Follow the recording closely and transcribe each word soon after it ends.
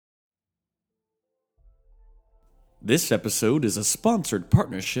This episode is a sponsored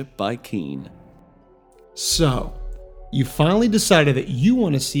partnership by Keen. So, you finally decided that you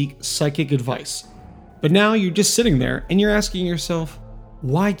want to seek psychic advice. But now you're just sitting there and you're asking yourself,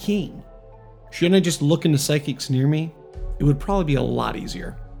 why Keen? Shouldn't I just look into psychics near me? It would probably be a lot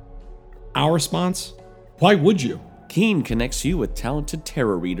easier. Our response? Why would you? Keen connects you with talented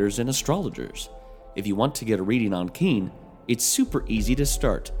tarot readers and astrologers. If you want to get a reading on Keen, it's super easy to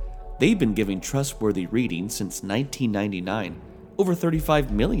start. They've been giving trustworthy readings since 1999, over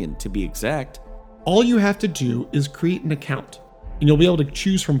 35 million to be exact. All you have to do is create an account, and you'll be able to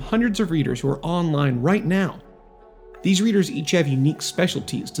choose from hundreds of readers who are online right now. These readers each have unique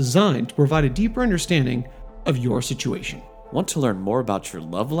specialties designed to provide a deeper understanding of your situation. Want to learn more about your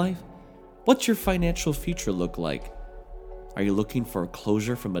love life? What's your financial future look like? Are you looking for a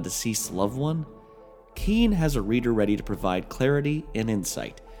closure from a deceased loved one? Keen has a reader ready to provide clarity and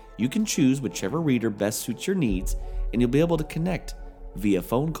insight. You can choose whichever reader best suits your needs, and you'll be able to connect via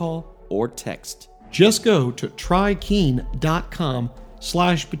phone call or text. Just go to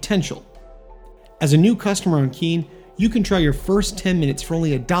trykeen.com/potential. As a new customer on Keen, you can try your first 10 minutes for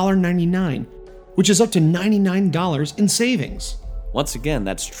only $1.99, which is up to $99 in savings. Once again,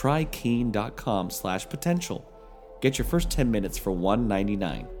 that's trykeen.com/potential. Get your first 10 minutes for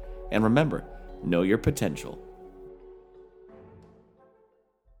 $1.99. And remember, know your potential.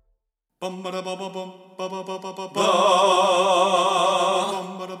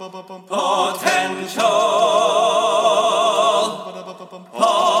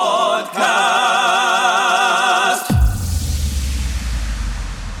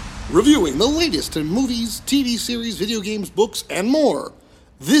 Reviewing the latest in movies, TV series, video games, books, and more.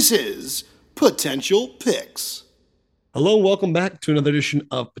 This is Potential Picks. Hello, welcome back to another edition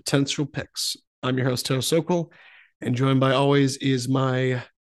of Potential Picks. I'm your host, Teo Sokol, and joined by always is my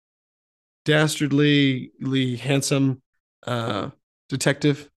dastardly handsome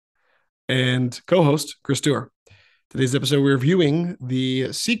detective and co-host, Chris Stewart. Today's episode, we're reviewing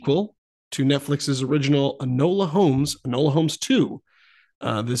the sequel to Netflix's original Enola Holmes 2.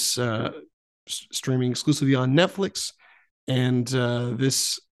 This streaming exclusively on Netflix, and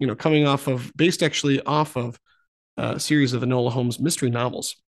this, based actually off of a series of Enola Holmes mystery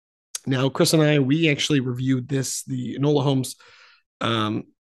novels. Now, Chris and I, we actually reviewed the Enola Holmes.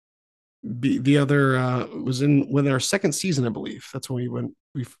 Was in our second season, I believe. That's when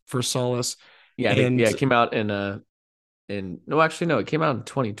we first saw this. Yeah, it came out it came out in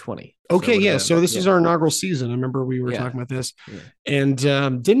 2020. Okay, so this is our inaugural season. I remember we were talking about this, and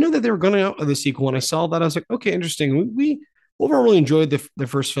didn't know that they were going out with the sequel. When I saw that, I was like, okay, interesting. We overall really enjoyed the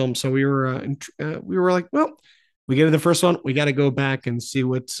first film, so we were like, well, we get to the first one, we got to go back and see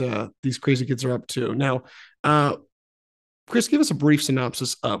what these crazy kids are up to. Now, Chris, give us a brief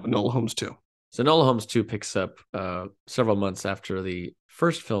synopsis of Enola Holmes 2. So Enola Holmes 2 picks up several months after the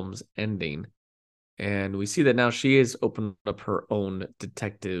first film's ending, and we see that now she has opened up her own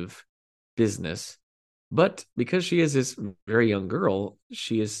detective business. But because she is this very young girl,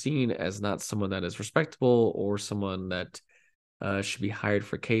 she is seen as not someone that is respectable or someone that should be hired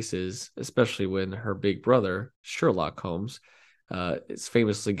for cases, especially when her big brother, Sherlock Holmes, is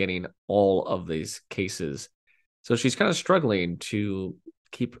famously getting all of these cases. So she's kind of struggling to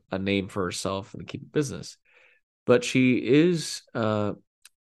keep a name for herself and keep a business. But she is,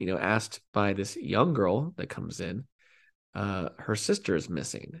 asked by this young girl that comes in. Her sister is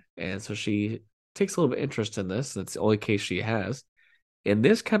missing. And so she takes a little bit of interest in this. That's the only case she has. And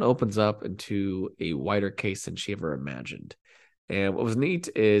this kind of opens up into a wider case than she ever imagined. And what was neat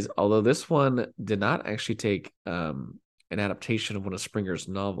is, although this one did not actually take an adaptation of one of Springer's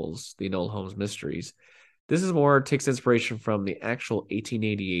novels, the Enola Holmes Mysteries, this is takes inspiration from the actual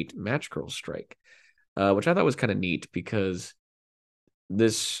 1888 Match Girl strike, which I thought was kind of neat because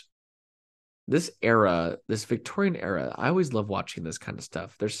this era, this Victorian era, I always love watching this kind of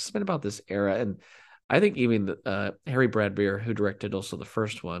stuff. There's something about this era, and I think even Harry Bradbeer, who directed also the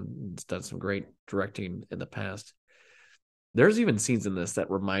first one, has done some great directing in the past. There's even scenes in this that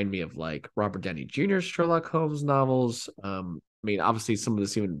remind me of like Robert Downey Jr.'s Sherlock Holmes novels. Obviously some of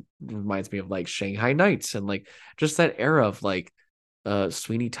this even reminds me of like Shanghai Nights and like just that era of like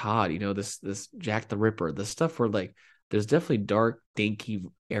Sweeney Todd, this Jack the Ripper, this stuff where like there's definitely dark, dinky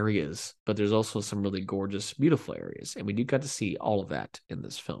areas, but there's also some really gorgeous, beautiful areas. And we do got to see all of that in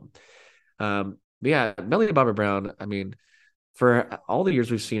this film. Melanie Barbara Brown, for all the years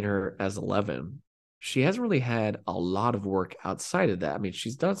we've seen her as 11, she hasn't really had a lot of work outside of that.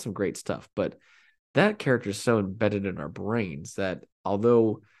 She's done some great stuff, but that character is so embedded in our brains that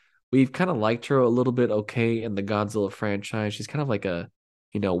although we've kind of liked her a little bit in the Godzilla franchise, she's kind of like a,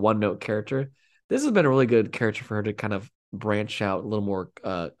 one-note character. this has been a really good character for her to kind of branch out a little more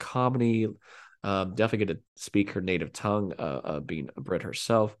comedy. Definitely get to speak her native tongue, being a Brit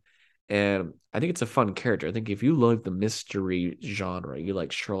herself. And I think it's a fun character. I think if you like the mystery genre, you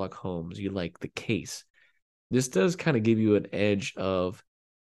like Sherlock Holmes, you like the case, this does kind of give you an edge of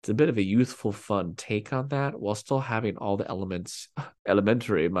it's a bit of a youthful, fun take on that while still having all the elements,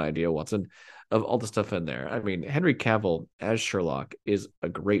 elementary, my dear Watson, of all the stuff in there. I mean, Henry Cavill as Sherlock is a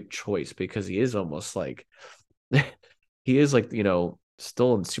great choice because he is almost like, he is like,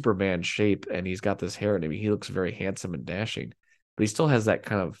 still in Superman shape and he's got this hair. And I mean, he looks very handsome and dashing, but he still has that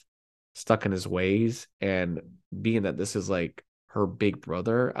kind of stuck in his ways. And being that this is like her big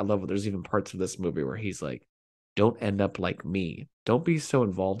brother, I love it. There's even parts of this movie where he's like, don't end up like me. Don't be so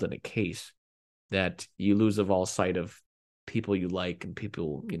involved in a case that you lose of all sight of people you like and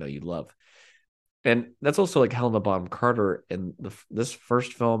people, you love. And that's also like Helena Bonham Carter in this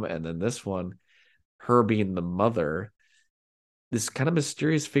first film and then this one, her being the mother, this kind of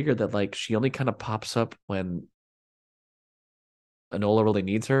mysterious figure that like she only kind of pops up when Enola really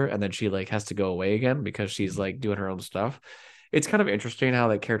needs her and then she like has to go away again because she's like doing her own stuff. It's kind of interesting how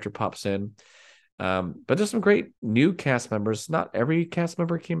that character pops in. But there's some great new cast members. Not every cast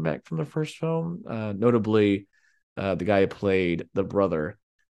member came back from the first film. Notably, the guy who played the brother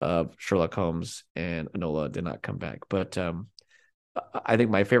of Sherlock Holmes and Enola did not come back. But I think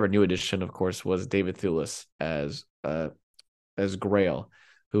my favorite new addition, of course, was David Thewlis as Grail,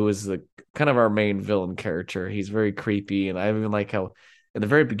 who is the kind of our main villain character. He's very creepy, and I even like how in the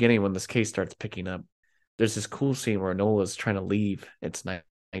very beginning when this case starts picking up, there's this cool scene where Enola's trying to leave. It's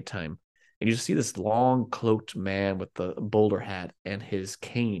nighttime. And you just see this long cloaked man with the bowler hat and his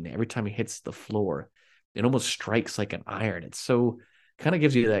cane. Every time he hits the floor, it almost strikes like an iron. It's so kind of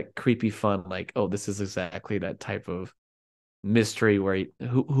gives you that creepy fun, like, oh, this is exactly that type of mystery where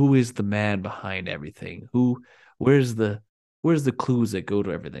who is the man behind everything? Where's the clues that go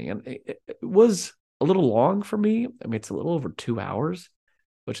to everything? And it was a little long for me. I mean, it's a little over 2 hours,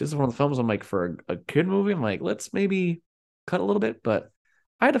 which is one of the films I'm like, for a kid movie, I'm like, let's maybe cut a little bit, but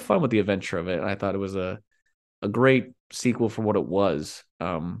I had fun with the adventure of it, and I thought it was a great sequel for what it was.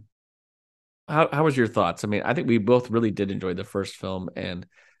 How was your thoughts? I mean, I think we both really did enjoy the first film, and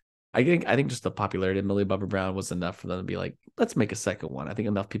I think just the popularity of Millie Bobby Brown was enough for them to be like, let's make a second one. I think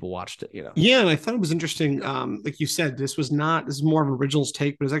enough people watched it. Yeah, and I thought it was interesting. Like you said, this is more of an originals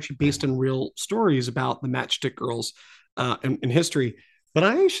take, but it's actually based on real stories about the Matchstick Girls in history. But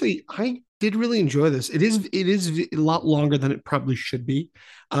I did really enjoy this. It is a lot longer than it probably should be.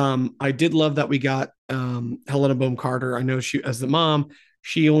 I did love that we got Helena Bonham Carter. I know she as the mom.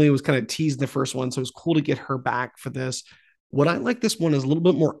 She only was kind of teased in the first one, so it was cool to get her back for this. What I like this one is a little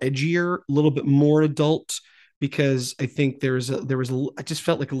bit more edgier, a little bit more adult, because I think I just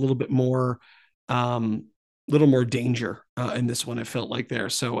felt like a little more danger in this one. It felt like there.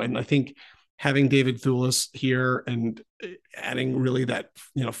 So, and I think having David Thewlis here and adding really that,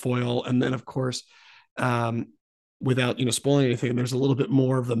 foil. And then of course, without, spoiling anything, there's a little bit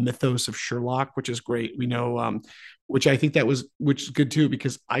more of the mythos of Sherlock, which is great. We know, which I think which is good too,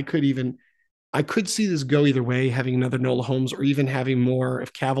 because I could see this go either way, having another Nola Holmes, or even having more,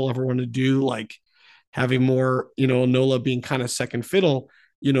 if Cavill ever wanted to do like having more, Nola being kind of second fiddle,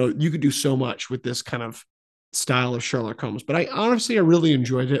 you could do so much with this kind of style of Sherlock Holmes. But I really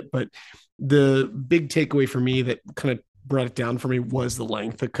enjoyed it. But the big takeaway for me that kind of brought it down for me was the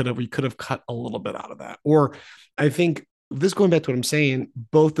length. We could have cut a little bit out of that. Or I think this, going back to what I'm saying,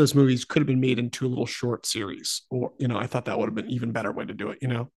 both those movies could have been made into a little short series, or, I thought that would have been an even better way to do it,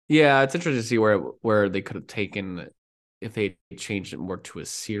 Yeah, it's interesting to see where they could have taken if they changed it more to a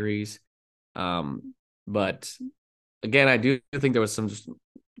series. But again, I do think there was some just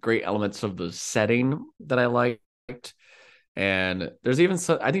great elements of the setting that I liked. And there's even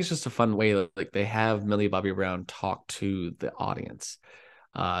I think it's just a fun way that like they have Millie Bobby Brown talk to the audience.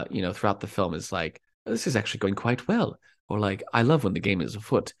 Throughout the film is like, this is actually going quite well, or like, I love when the game is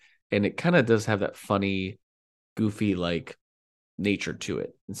afoot, and it kind of does have that funny, goofy like nature to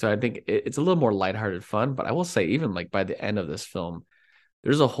it. And so I think it's a little more lighthearted fun. But I will say, even like by the end of this film,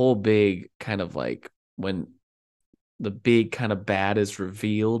 there's a whole big kind of like when the big kind of bad is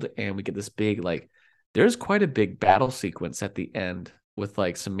revealed, and we get this big like. There's quite a big battle sequence at the end with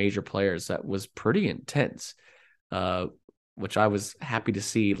like some major players that was pretty intense, which I was happy to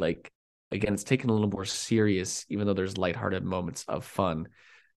see. Like, again, it's taken a little more serious, even though there's lighthearted moments of fun,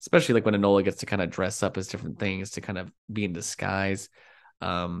 especially like when Enola gets to kind of dress up as different things to kind of be in disguise.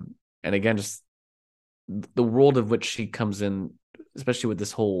 And again, just the world of which she comes in, especially with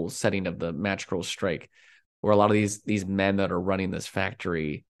this whole setting of the Match Girl strike, where a lot of these men that are running this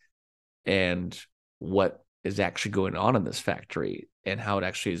factory and what is actually going on in this factory and how it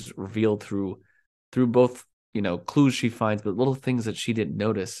actually is revealed through both, clues she finds, but little things that she didn't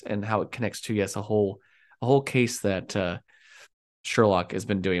notice, and how it connects to, yes, a whole case that Sherlock has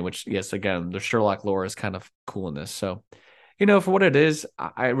been doing, which, yes, again, the Sherlock lore is kind of cool in this. So, for what it is,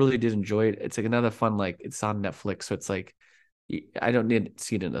 I really did enjoy it. It's like another fun, it's on Netflix, so it's like, I don't need to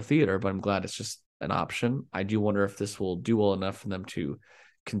see it in the theater, but I'm glad it's just an option. I do wonder if this will do well enough for them to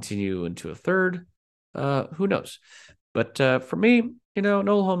continue into a third. Who knows? But for me,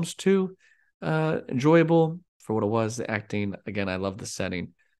 Enola Holmes 2, enjoyable for what it was. The acting, again, I love the setting.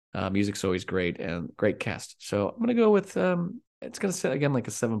 Music's always great, and great cast. So I'm gonna go with it's gonna sit again like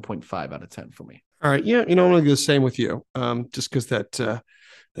a 7.5 out of 10 for me. All right, yeah, I'm gonna do the same with you. Just because that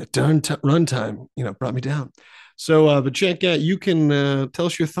darn runtime, brought me down. So, but Jack, you can tell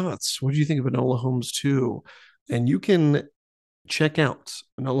us your thoughts. What do you think of Enola Holmes 2? And you can check out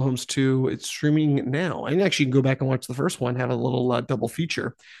Enola Holmes 2. It's streaming now. And actually, you can go back and watch the first one, have a little double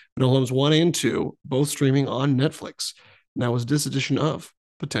feature. Enola Holmes 1 and 2, both streaming on Netflix. And that was this edition of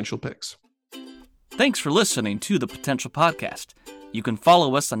Potential Picks. Thanks for listening to the Potential Podcast. You can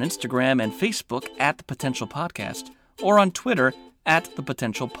follow us on Instagram and Facebook at The Potential Podcast, or on Twitter at The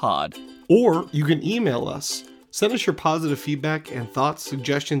Potential Pod. Or you can email us. Send us your positive feedback and thoughts,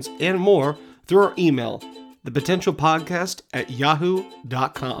 suggestions, and more through our email,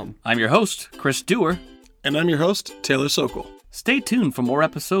 thepotentialpodcast@yahoo.com. I'm your host, Chris Dewar. And I'm your host, Taylor Sokol. Stay tuned for more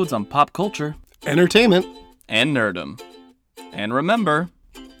episodes on pop culture, Entertainment, and nerdom. And remember,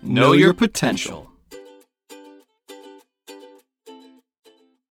 know your potential.